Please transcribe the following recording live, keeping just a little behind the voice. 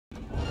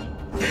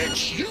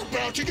bitch, you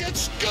about to get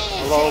skull.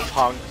 Hello,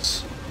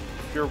 punks.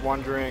 If you're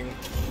wondering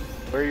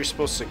where you're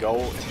supposed to go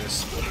in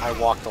this I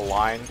Walk the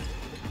Line,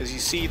 as you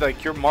see,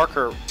 like, your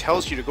marker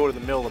tells you to go to the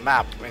middle of the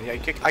map, and I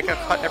get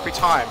cut every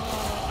time.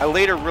 I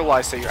later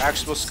realized that you're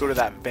actually supposed to go to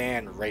that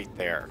van right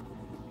there.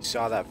 You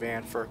saw that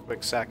van for a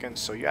quick second,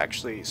 so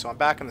I'm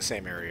back in the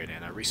same area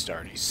and I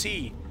restarted. You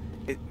see,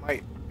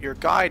 your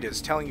guide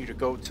is telling you to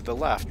go to the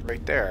left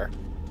right there,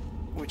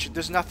 which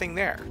there's nothing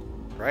there,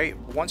 right?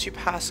 Once you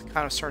pass a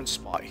kind of certain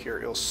spot here,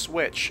 it'll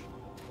switch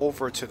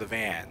over to the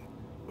van,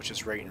 which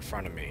is right in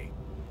front of me.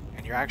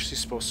 And you're actually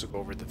supposed to go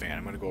over to the van.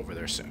 I'm going to go over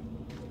there soon.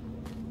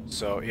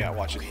 So yeah,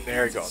 watch it.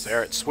 There you go.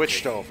 There, it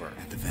switched over.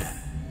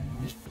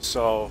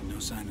 So, no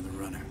sign of the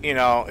runner. You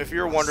know, if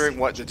you're wondering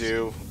what to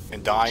do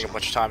and dying a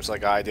bunch of times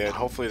like I did,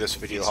 hopefully this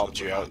video helped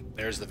you out.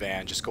 There's the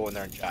van. Just go in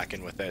there and jack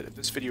in with it. If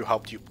this video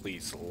helped you,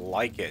 please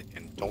like it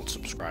and don't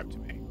subscribe to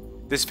me.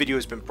 This video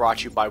has been brought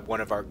to you by one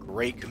of our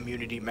great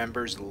community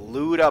members,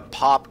 Luda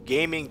Pop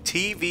Gaming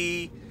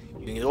TV.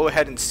 You can go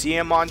ahead and see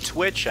him on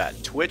Twitch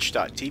at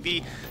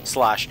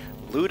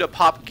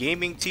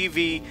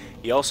twitch.tv/LudaPopGamingTV.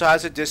 He also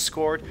has a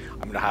Discord. I'm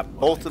going to have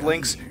both the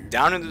links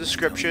down in the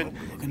description.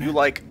 If you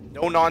like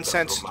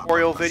no-nonsense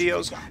tutorial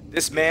videos,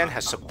 this man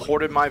has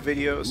supported my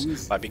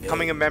videos by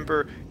becoming a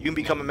member. You can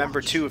become a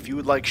member too if you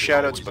would like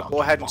shoutouts, but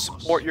go ahead and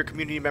support your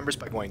community members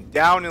by going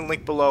down in the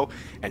link below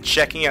and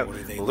checking out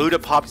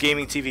Luda Pop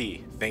Gaming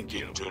TV. Thank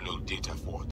you.